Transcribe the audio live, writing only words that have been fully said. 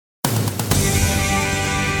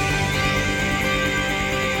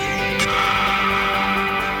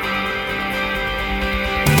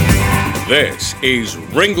This is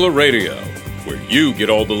Ringler Radio, where you get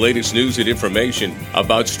all the latest news and information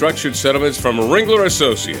about structured settlements from Ringler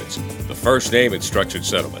Associates, the first name in structured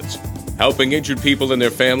settlements, helping injured people and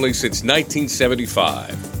their families since 1975.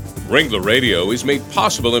 Ringler Radio is made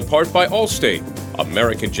possible in part by Allstate,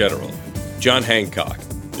 American General, John Hancock,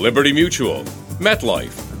 Liberty Mutual,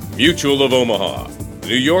 MetLife, Mutual of Omaha,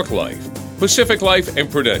 New York Life, Pacific Life, and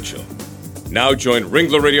Prudential. Now join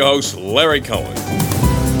Ringler Radio host Larry Cohen.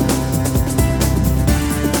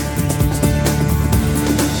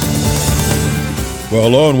 Well,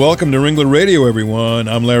 hello and welcome to Ringler Radio, everyone.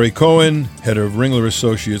 I'm Larry Cohen, head of Ringler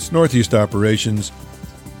Associates Northeast Operations,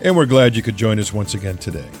 and we're glad you could join us once again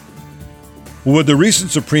today. With the recent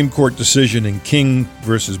Supreme Court decision in King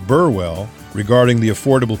versus Burwell regarding the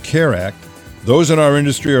Affordable Care Act, those in our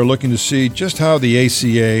industry are looking to see just how the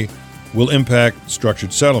ACA will impact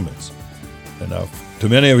structured settlements. And now, to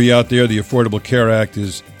many of you out there, the Affordable Care Act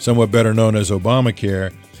is somewhat better known as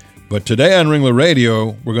Obamacare. But today on Ringler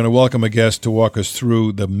Radio, we're going to welcome a guest to walk us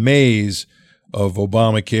through the maze of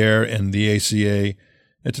Obamacare and the ACA,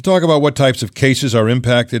 and to talk about what types of cases are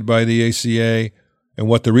impacted by the ACA and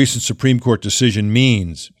what the recent Supreme Court decision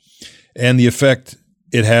means, and the effect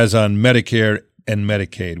it has on Medicare and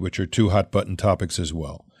Medicaid, which are two hot-button topics as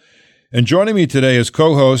well. And joining me today as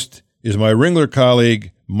co-host is my Ringler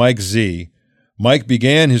colleague, Mike Z. Mike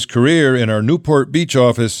began his career in our Newport Beach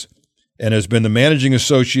office and has been the managing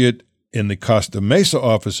associate in the Costa Mesa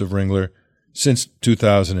office of Ringler since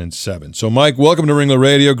 2007. So, Mike, welcome to Ringler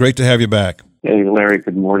Radio. Great to have you back. Hey, Larry.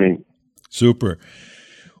 Good morning. Super.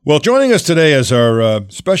 Well, joining us today as our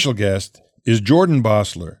special guest is Jordan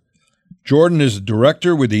Bossler. Jordan is a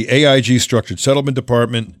director with the AIG Structured Settlement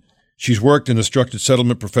Department. She's worked in the structured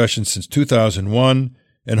settlement profession since 2001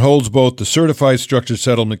 and holds both the Certified Structured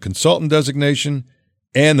Settlement Consultant designation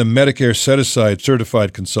and the Medicare Set-Aside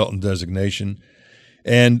Certified Consultant designation.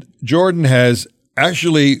 And Jordan has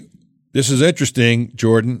actually, this is interesting,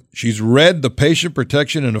 Jordan, she's read the Patient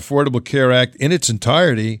Protection and Affordable Care Act in its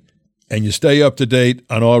entirety, and you stay up to date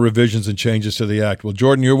on all revisions and changes to the act. Well,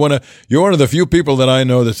 Jordan, you're one of the few people that I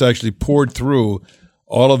know that's actually poured through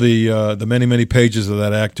all of the many pages of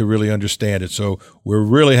that act to really understand it. So we're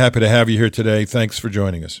really happy to have you here today. Thanks for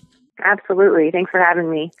joining us. Absolutely. Thanks for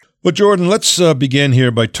having me. Well, Jordan, let's begin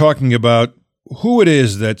here by talking about who it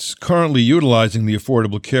is that's currently utilizing the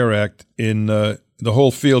Affordable Care Act in the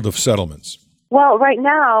whole field of settlements. Well, right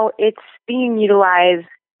now, it's being utilized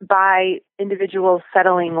by individuals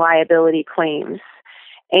settling liability claims.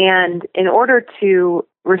 And in order to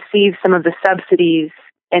receive some of the subsidies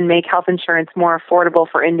and make health insurance more affordable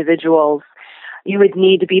for individuals, you would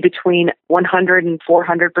need to be between 100 and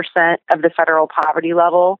 400% of the federal poverty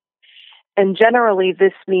level. And generally,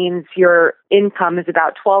 this means your income is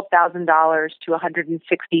about $12,000 to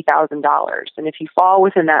 $160,000. And if you fall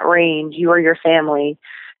within that range, you or your family,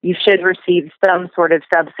 you should receive some sort of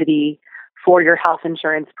subsidy for your health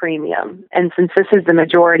insurance premium. And since this is the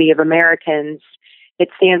majority of Americans, it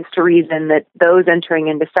stands to reason that those entering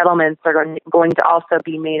into settlements are going to also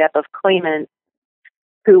be made up of claimants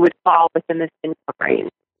who would fall within this income range.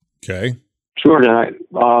 Okay. Sure.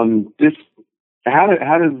 How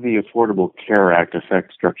does the Affordable Care Act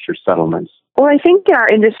affect structured settlements? Well, I think in our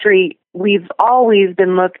industry, we've always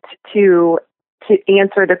been looked to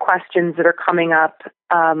answer the questions that are coming up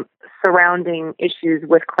surrounding issues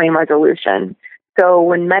with claim resolution. So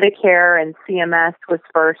when Medicare and CMS was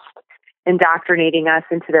first indoctrinating us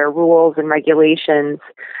into their rules and regulations,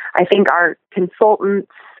 I think our consultants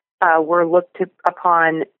were looked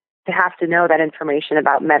upon to have to know that information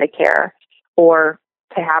about Medicare or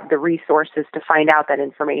to have the resources to find out that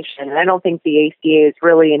information. And I don't think the ACA is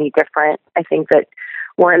really any different. I think that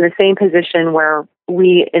we're in the same position where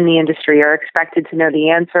we in the industry are expected to know the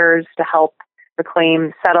answers to help the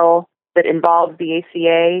claim settle that involves the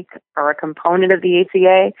ACA or a component of the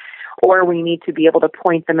ACA, or we need to be able to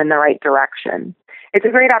point them in the right direction. It's a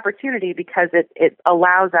great opportunity because it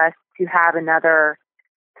allows us to have another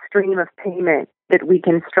stream of payment that we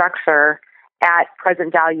can structure at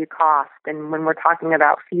present value cost. And when we're talking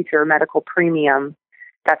about future medical premium,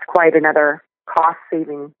 that's quite another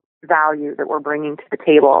cost-saving value that we're bringing to the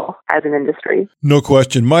table as an industry. No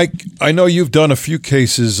question. Mike, I know you've done a few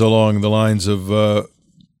cases along the lines of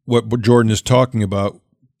what Jordan is talking about.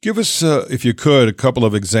 Give us, if you could, a couple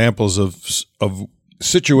of examples of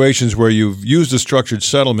situations where you've used a structured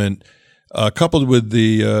settlement coupled with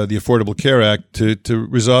the Affordable Care Act to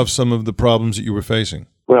resolve some of the problems that you were facing.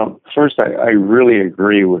 Well, first, I really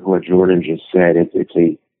agree with what Jordan just said. It's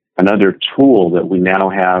another tool that we now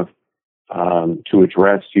have to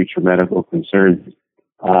address future medical concerns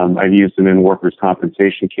I've used them in workers'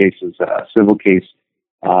 compensation cases. A civil case,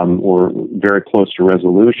 or very close to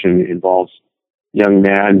resolution, involves a young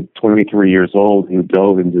man, 23 years old, who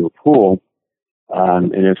dove into a pool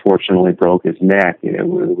and unfortunately broke his neck. It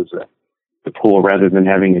was the pool, rather than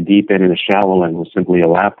having a deep end and a shallow end, was simply a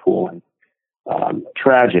lap pool. And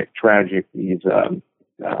tragic. He's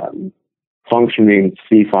functioning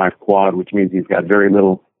C5 quad, which means he's got very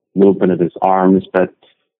little movement of his arms. But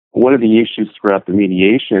one of the issues throughout the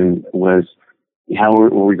mediation was, how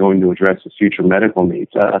were we going to address his future medical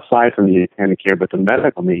needs, aside from the attendant care, but the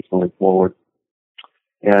medical needs going forward.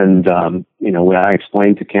 And, when I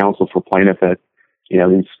explained to counsel for plaintiff that,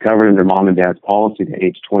 he's covered under mom and dad's policy to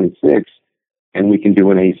age 26, and we can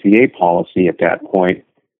do an ACA policy at that point.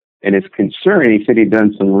 And his concern, he said he'd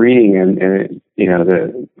done some reading, and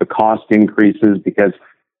the cost increases because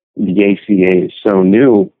the ACA is so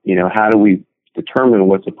new. How do we determine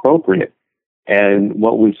what's appropriate? And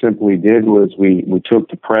what we simply did was we took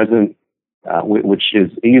the present, which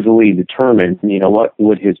is easily determined. What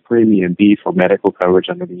would his premium be for medical coverage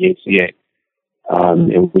under the ACA?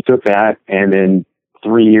 And we took that, and then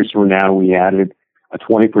 3 years from now, we added a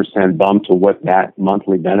 20% bump to what that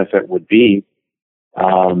monthly benefit would be.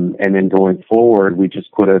 And then going forward, we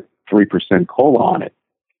just put a 3% COLA on it.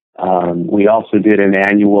 We also did an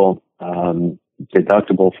annual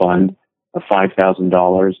deductible fund of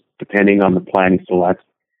 $5,000, depending on the plan he selects.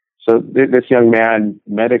 So this young man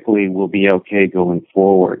medically will be okay going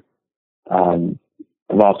forward.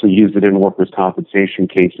 I've also used it in workers' compensation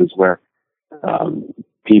cases where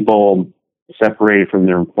people separated from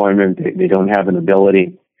their employment, they don't have an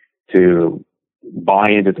ability to buy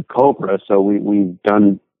into the COBRA. So we've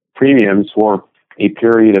done premiums for a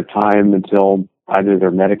period of time until either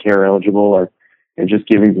they're Medicare eligible and just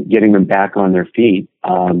getting them back on their feet,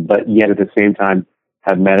 but yet at the same time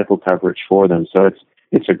have medical coverage for them. So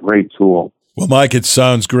it's a great tool. Well, Mike, it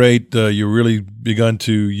sounds great. You really begun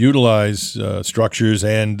to utilize structures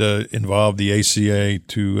and involve the ACA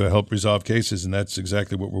to help resolve cases, and that's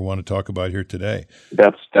exactly what we want to talk about here today.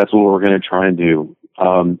 That's what we're going to try and do.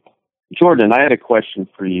 Jordan, I had a question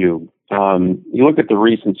for you. You look at the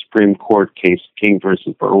recent Supreme Court case, King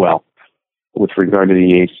versus Burwell, with regard to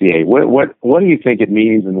the ACA. What do you think it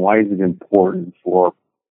means, and why is it important for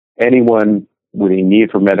anyone with a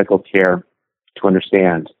need for medical care to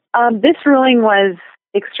understand? This ruling was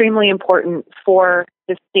extremely important for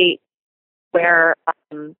the state where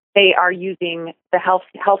they are using the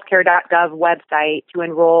healthcare.gov website to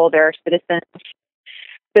enroll their citizens.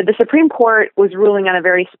 So the Supreme Court was ruling on a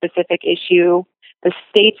very specific issue. The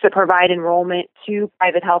states that provide enrollment to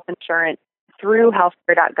private health insurance through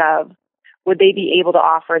healthcare.gov, would they be able to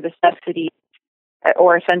offer the subsidy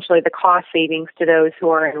or essentially the cost savings to those who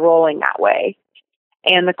are enrolling that way?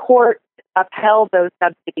 And the court upheld those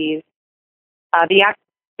subsidies. The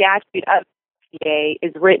statute of the ACA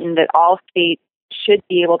is written that all states should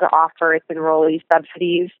be able to offer its enrollees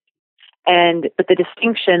subsidies. But the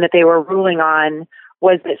distinction that they were ruling on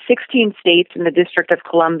was that 16 states in the District of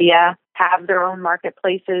Columbia have their own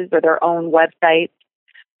marketplaces or their own websites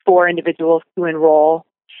for individuals to enroll.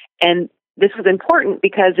 And this was important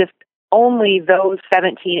because if only those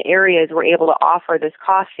 17 areas were able to offer this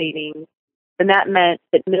cost savings, then that meant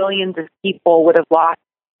that millions of people would have lost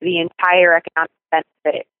the entire economic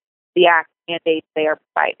benefit the Act mandates they are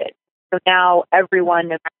provided. So now everyone,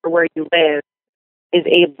 no matter where you live, is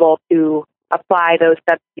able to apply those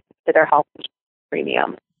subsidies to their health insurance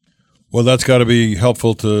premium. Well, that's got to be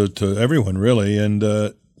helpful to everyone, really. And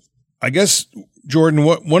I guess, Jordan,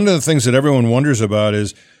 one of the things that everyone wonders about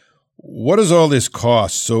is, what does all this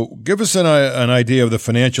cost? So give us an idea of the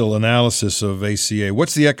financial analysis of ACA.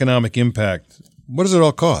 What's the economic impact? What does it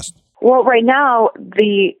all cost? Well, right now,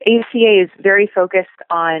 the ACA is very focused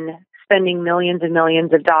on spending millions and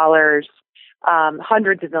millions of dollars,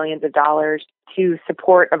 hundreds of millions of dollars to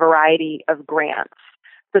support a variety of grants.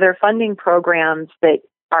 So they're funding programs that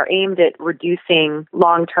are aimed at reducing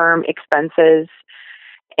long-term expenses,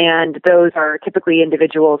 and those are typically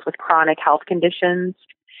individuals with chronic health conditions.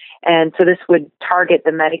 And so this would target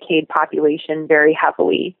the Medicaid population very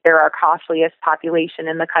heavily. They're our costliest population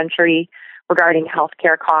in the country regarding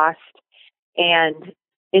healthcare costs. And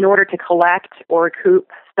in order to collect or recoup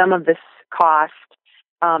some of this cost,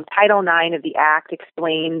 Title IX of the Act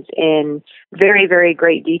explains in very, very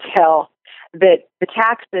great detail that the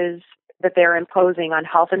taxes that they're imposing on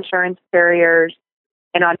health insurance carriers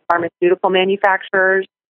and on pharmaceutical manufacturers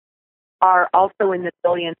are also in the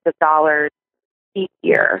billions of dollars each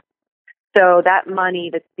year. So that money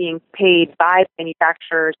that's being paid by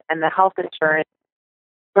manufacturers and the health insurance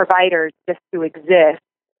providers just to exist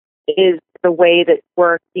is the way that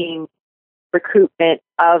we're seeing recoupment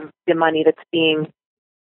of the money that's being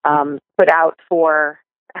put out for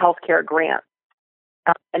healthcare grants.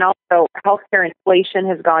 And also, healthcare inflation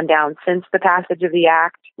has gone down since the passage of the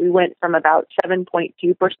act. We went from about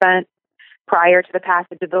 7.2% prior to the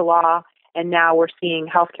passage of the law, and now we're seeing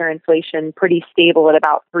healthcare inflation pretty stable at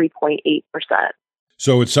about 3.8%.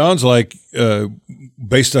 So it sounds like,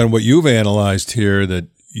 based on what you've analyzed here, that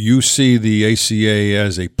you see the ACA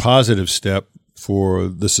as a positive step for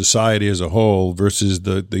the society as a whole versus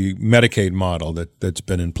the Medicaid model that's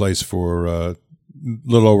been in place for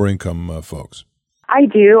little lower income folks. I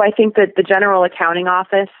do. I think that the General Accounting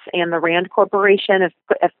Office and the RAND Corporation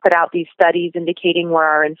have put out these studies indicating where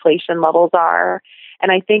our inflation levels are. And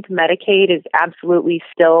I think Medicaid is absolutely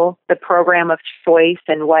still the program of choice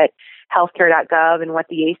and what healthcare.gov and what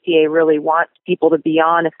the ACA really wants people to be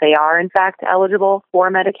on if they are, in fact, eligible for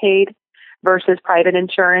Medicaid versus private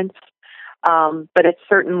insurance. But it's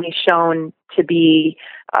certainly shown to be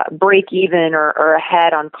break even or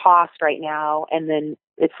ahead on cost right now. And then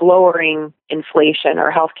it's lowering inflation,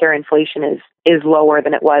 or healthcare inflation is lower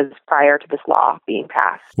than it was prior to this law being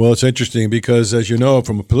passed. Well, it's interesting because, as you know,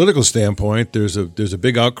 from a political standpoint, there's a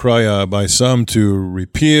big outcry by some to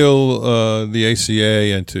repeal the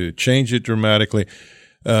ACA and to change it dramatically.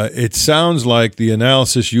 It sounds like the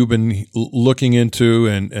analysis you've been looking into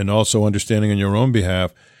and also understanding on your own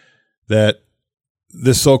behalf, that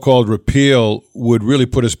this so-called repeal would really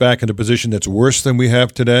put us back in a position that's worse than we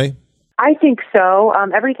have today? I think so.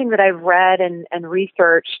 Everything that I've read and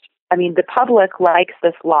researched, I mean, the public likes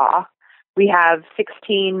this law. We have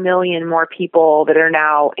 16 million more people that are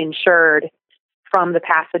now insured from the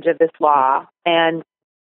passage of this law. And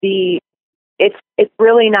it's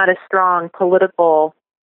really not a strong political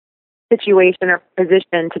situation or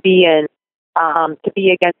position to be in, to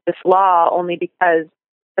be against this law, only because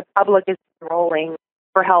the public is enrolling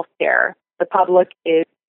for health care. The public is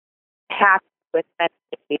happy with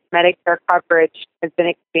Medicaid. Medicare coverage has been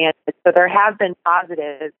expanded. So there have been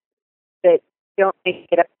positives that don't make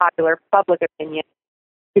it a popular public opinion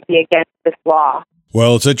to be against this law.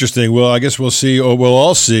 Well, it's interesting. Well, I guess we'll see, or we'll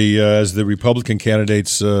all see as the Republican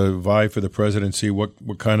candidates vie for the presidency, what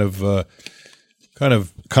kind of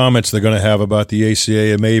comments they're going to have about the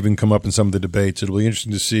ACA. It may even come up in some of the debates. It'll be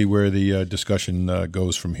interesting to see where the discussion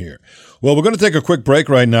goes from here. Well, we're going to take a quick break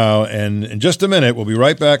right now, and in just a minute, we'll be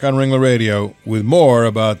right back on Ringler Radio with more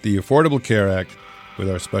about the Affordable Care Act with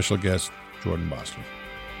our special guest, Jordan Bostler.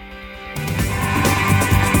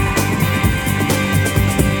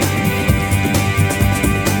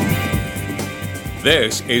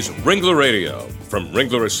 This is Ringler Radio from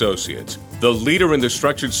Ringler Associates, the leader in the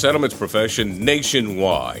structured settlements profession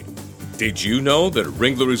nationwide. Did you know that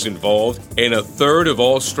Ringler is involved in a third of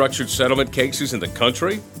all structured settlement cases in the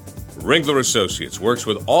country? Ringler Associates works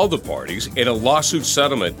with all the parties in a lawsuit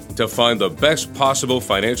settlement to find the best possible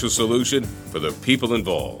financial solution for the people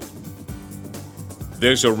involved.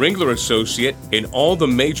 There's a Ringler Associate in all the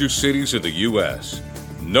major cities of the U.S.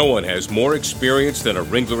 No one has more experience than a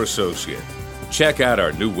Ringler Associate. Check out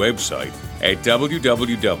our new website at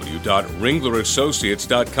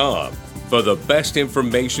www.ringlerassociates.com for the best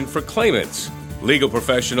information for claimants, legal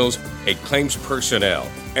professionals, and claims personnel,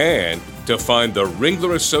 and to find the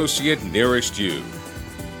Ringler Associate nearest you.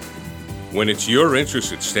 When it's your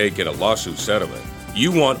interest at stake in a lawsuit settlement,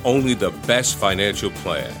 you want only the best financial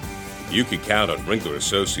plan. You can count on Ringler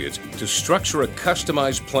Associates to structure a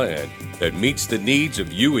customized plan that meets the needs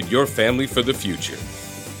of you and your family for the future.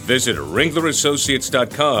 Visit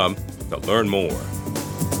ringlerassociates.com to learn more.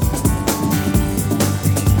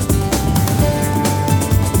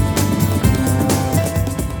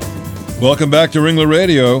 Welcome back to Ringler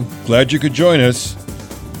Radio. Glad you could join us.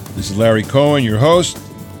 This is Larry Cohen, your host,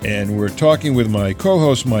 and we're talking with my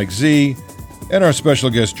co-host Mike Z and our special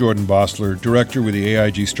guest Jordan Bostler, director with the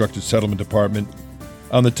AIG Structured Settlement Department,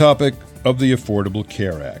 on the topic of the Affordable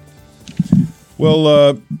Care Act.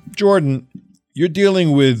 Well, Jordan, you're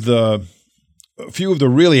dealing with a few of the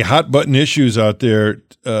really hot-button issues out there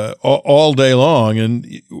all day long.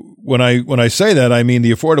 And when I say that, I mean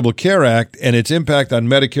the Affordable Care Act and its impact on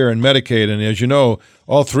Medicare and Medicaid. And as you know,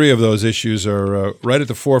 all three of those issues are right at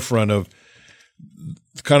the forefront of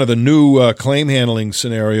kind of the new claim handling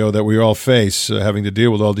scenario that we all face, having to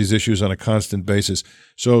deal with all these issues on a constant basis.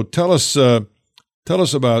 So tell us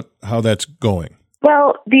about how that's going.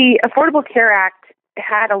 Well, the Affordable Care Act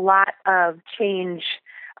had a lot of change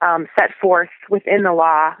set forth within the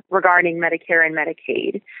law regarding Medicare and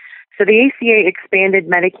Medicaid. So the ACA expanded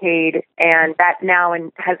Medicaid, and that now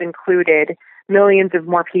has included millions of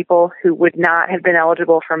more people who would not have been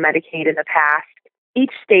eligible for Medicaid in the past.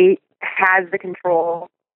 Each state has the control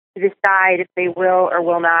to decide if they will or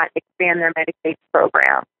will not expand their Medicaid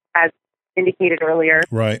program, as indicated earlier.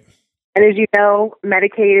 Right. And as you know,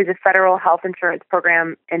 Medicaid is a federal health insurance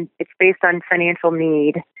program, and it's based on financial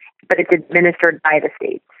need, but it's administered by the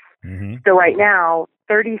states. Mm-hmm. So right now,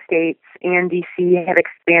 30 states and D.C. have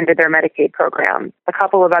expanded their Medicaid programs. A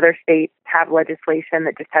couple of other states have legislation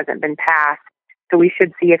that just hasn't been passed. So we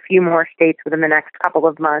should see a few more states within the next couple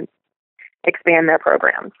of months expand their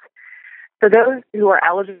programs. So those who are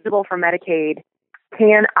eligible for Medicaid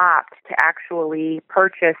can opt to actually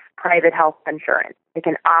purchase private health insurance. They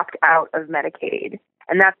can opt out of Medicaid.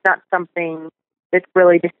 And that's not something that's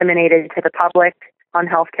really disseminated to the public on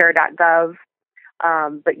healthcare.gov,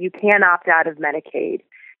 but you can opt out of Medicaid.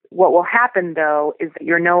 What will happen, though, is that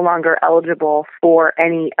you're no longer eligible for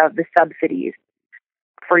any of the subsidies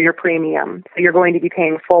for your premium. So you're going to be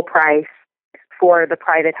paying full price for the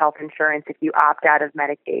private health insurance if you opt out of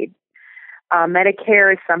Medicaid.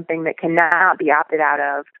 Medicare is something that cannot be opted out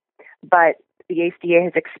of, but the ACA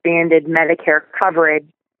has expanded Medicare coverage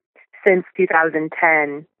since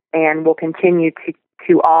 2010 and will continue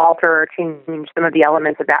to alter or change some of the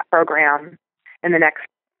elements of that program in the next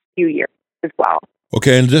few years as well.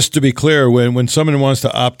 Okay, and just to be clear, when someone wants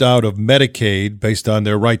to opt out of Medicaid based on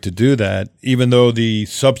their right to do that, even though the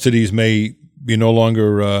subsidies may be no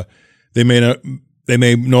longer, they may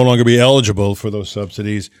no longer be eligible for those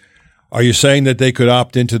subsidies, are you saying that they could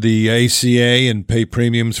opt into the ACA and pay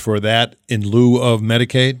premiums for that in lieu of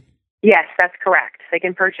Medicaid? Yes, that's correct. They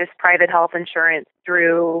can purchase private health insurance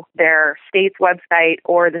through their state's website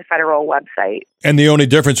or the federal website. And the only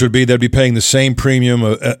difference would be they'd be paying the same premium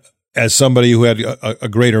as somebody who had a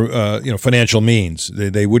greater financial means.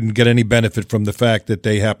 They wouldn't get any benefit from the fact that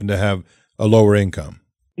they happen to have a lower income.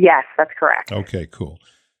 Yes, that's correct. Okay, cool.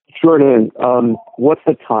 Jordan, what's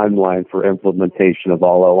the timeline for implementation of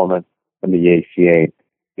all elements in the ACA?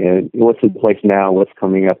 And what's in place now? What's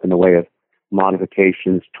coming up in the way of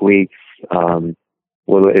modifications, tweaks?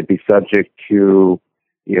 Will it be subject to,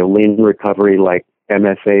 lien recovery like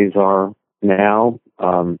MSAs are now?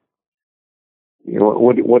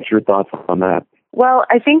 What's your thoughts on that? Well,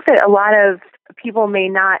 I think that a lot of people may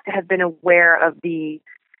not have been aware of the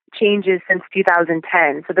changes since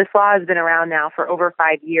 2010. So this law has been around now for over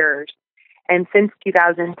 5 years. And since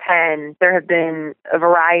 2010, there have been a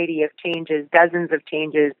variety of changes, dozens of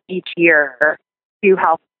changes each year to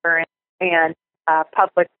health insurance and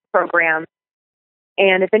public programs.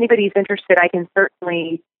 And if anybody's interested, I can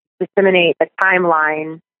certainly disseminate a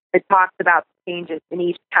timeline that talks about the changes in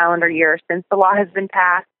each calendar year since the law has been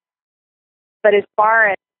passed. But as far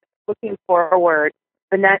as looking forward,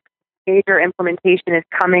 the next major implementation is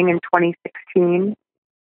coming in 2016.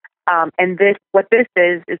 And what this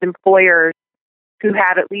is employers who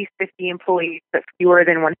have at least 50 employees but fewer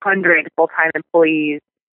than 100 full-time employees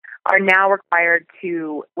are now required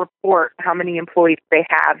to report how many employees they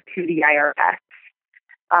have to the IRS.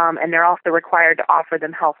 And they're also required to offer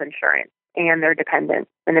them health insurance and their dependents.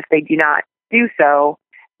 And if they do not do so,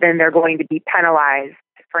 then they're going to be penalized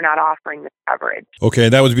for not offering this coverage. Okay,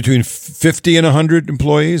 that was between 50 and 100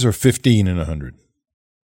 employees or 15 and 100?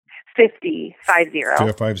 50.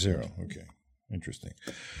 Okay, interesting.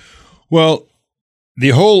 Well,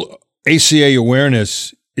 the whole ACA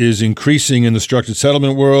awareness is increasing in the structured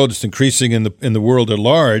settlement world. It's increasing in the world at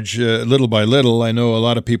large, little by little. I know a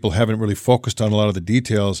lot of people haven't really focused on a lot of the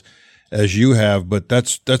details as you have, but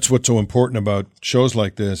that's what's so important about shows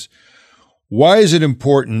like this. Why is it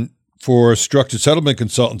important for structured settlement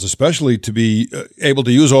consultants, especially, to be able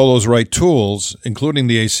to use all those right tools, including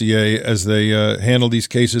the ACA, as they handle these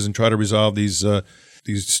cases and try to resolve these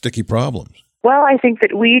sticky problems? Well, I think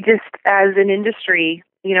that we just, as an industry,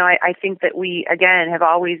 I think that we, again, have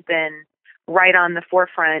always been right on the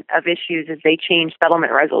forefront of issues as they change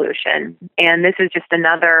settlement resolution. And this is just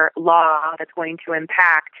another law that's going to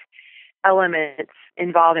impact elements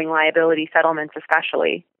involving liability settlements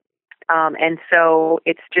especially. And so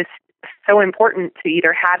it's just so important to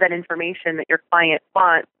either have that information that your client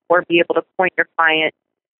wants or be able to point your client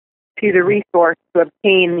to the resource to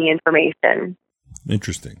obtain the information.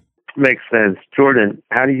 Interesting. Makes sense. Jordan,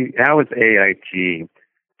 how is AIG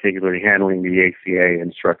particularly handling the ACA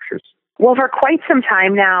and structures? Well, for quite some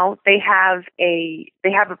time now, they've had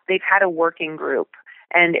a working group,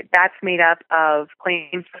 and that's made up of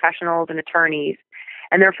claims professionals and attorneys,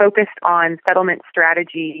 and they're focused on settlement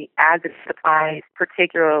strategy as it applies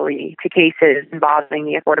particularly to cases involving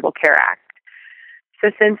the Affordable Care Act.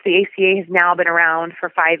 So since the ACA has now been around for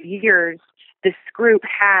 5 years, this group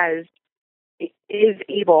is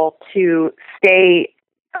able to stay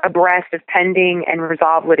abreast of pending and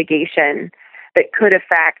resolved litigation that could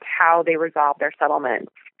affect how they resolve their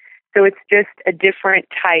settlements. So it's just a different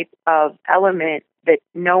type of element that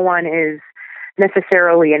no one is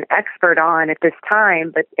necessarily an expert on at this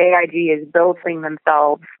time, but AIG is building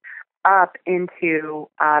themselves up into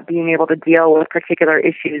being able to deal with particular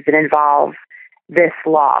issues that involve this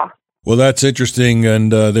law. Well, that's interesting,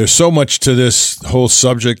 and there's so much to this whole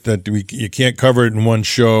subject that you can't cover it in one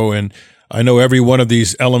show, and I know every one of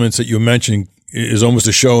these elements that you mentioned is almost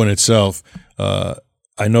a show in itself.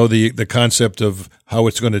 I know the concept of how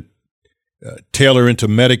it's going to tailor into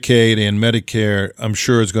Medicaid and Medicare, I'm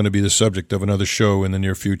sure is going to be the subject of another show in the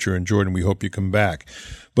near future, and Jordan, we hope you come back.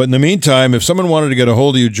 But in the meantime, if someone wanted to get a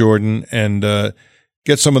hold of you, Jordan, and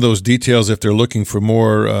get some of those details if they're looking for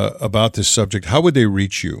more about this subject, how would they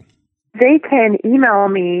reach you? They can email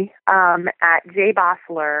me at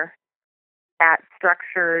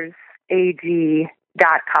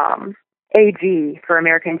jbossler@structuresag.com. AG for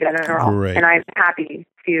American General. Great. And I'm happy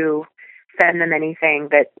to send them anything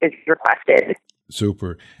that is requested.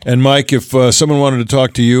 Super. And Mike, if someone wanted to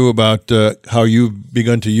talk to you about how you've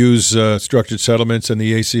begun to use structured settlements and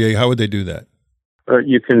the ACA, how would they do that?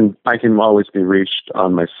 I can always be reached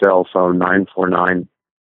on my cell phone,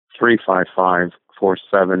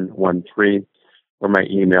 949-355-4713, or my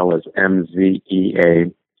email is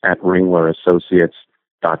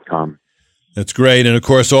mzea@ringlerassociates.com. That's great. And, of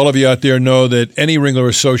course, all of you out there know that any Ringler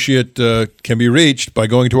Associate can be reached by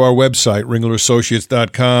going to our website,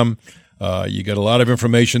 ringlerassociates.com. You get a lot of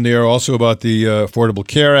information there also about the Affordable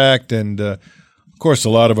Care Act and, of course, a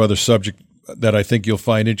lot of other subjects that I think you'll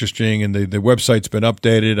find interesting. And the website's been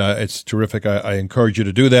updated. It's terrific. I encourage you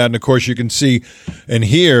to do that. And, of course, you can see and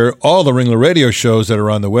hear all the Ringler Radio shows that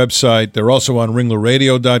are on the website. They're also on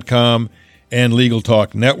ringlerradio.com. and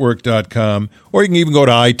LegalTalkNetwork.com, or you can even go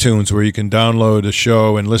to iTunes where you can download a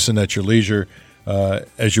show and listen at your leisure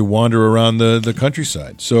as you wander around the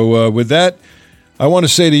countryside. So with that, I want to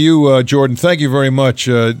say to you, Jordan, thank you very much.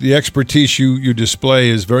 The expertise you display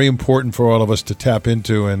is very important for all of us to tap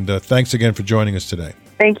into, and thanks again for joining us today.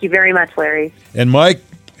 Thank you very much, Larry. And Mike,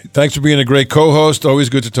 thanks for being a great co-host. Always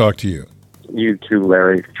good to talk to you. You too,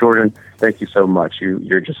 Larry. Jordan, thank you so much.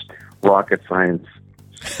 You're just rocket science.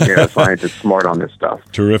 Scientists smart on this stuff.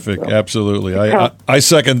 Terrific. So. Absolutely. I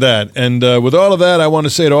second that. And with all of that, I want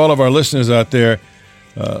to say to all of our listeners out there,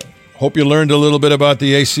 hope you learned a little bit about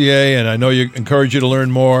the ACA, and I know you encourage you to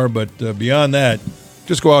learn more, but beyond that,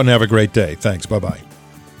 just go out and have a great day. Thanks. Bye-bye.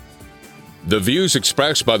 The views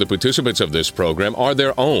expressed by the participants of this program are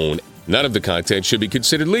their own. None of the content should be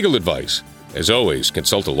considered legal advice. As always,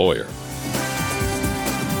 consult a lawyer.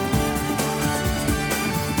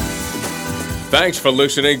 Thanks for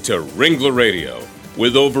listening to Ringler Radio.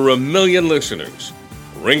 With over 1 million listeners,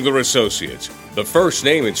 Ringler Associates, the first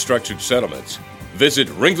name in structured settlements. Visit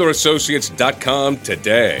ringlerassociates.com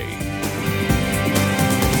today.